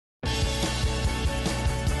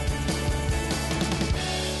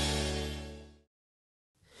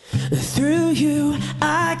Through you,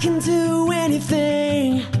 I can do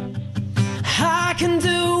anything. I can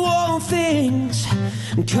do all things,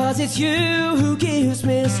 'cause it's you who gives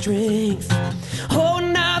me strength. Oh,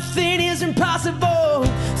 nothing is impossible.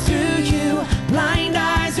 Through you, blind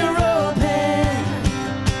eyes are open,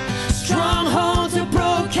 strongholds are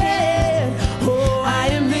broken. Oh, I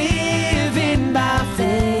am living by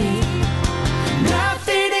faith.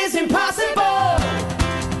 Nothing is impossible.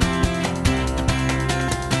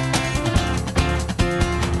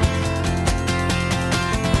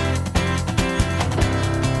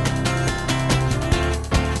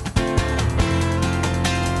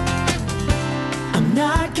 I'm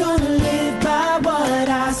not gonna live by what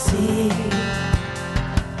I see.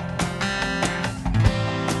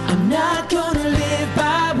 I'm not gonna live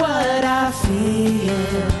by what I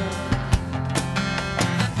feel.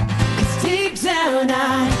 'Cause deep down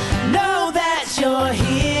I know that you're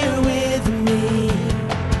here with me.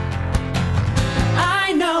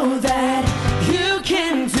 I know that you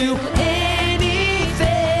can do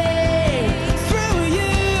anything. Through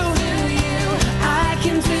you, I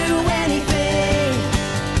can do anything.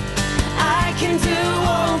 I can do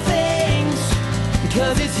all things,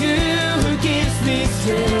 'cause it's you who gives me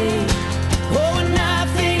strength. Oh,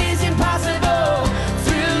 nothing is impossible.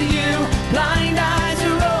 Through you, blind eyes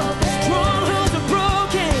are open, strongholds are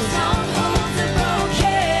broken.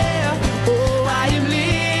 Yeah. Oh, I am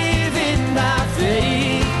living by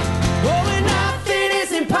faith. Oh, and nothing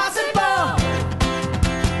is impossible.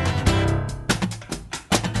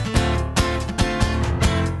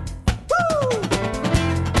 Woo!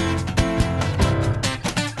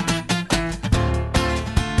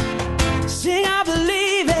 Sing, I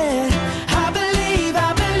believe it. I believe,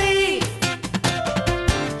 I believe.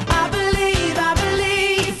 I believe, I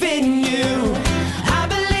believe in you. I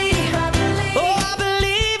believe, oh, I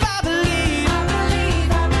believe, I believe.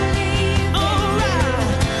 All right.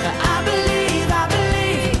 I believe, I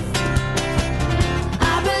believe.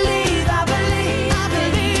 I believe, I believe. I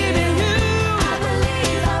believe in you.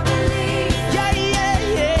 Yeah, yeah,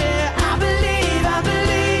 yeah. I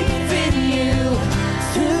believe in you.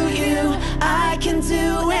 Through you, I can do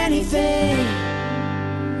anything.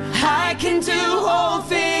 I can do all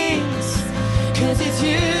things, 'cause it's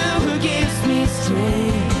you who gives me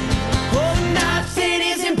strength. Oh, nothing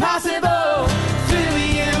is impossible. Through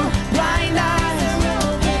you, blind eyes are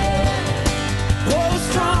open. Oh,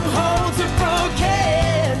 strongholds are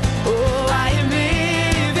broken. Oh, I am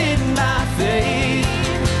living by faith.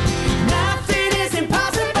 Nothing is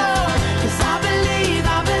impossible, 'cause I believe,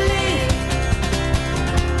 I believe.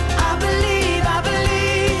 I believe, I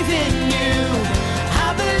believe in you. I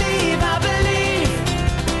believe, I believe.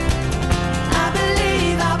 I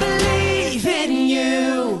believe, I believe in you.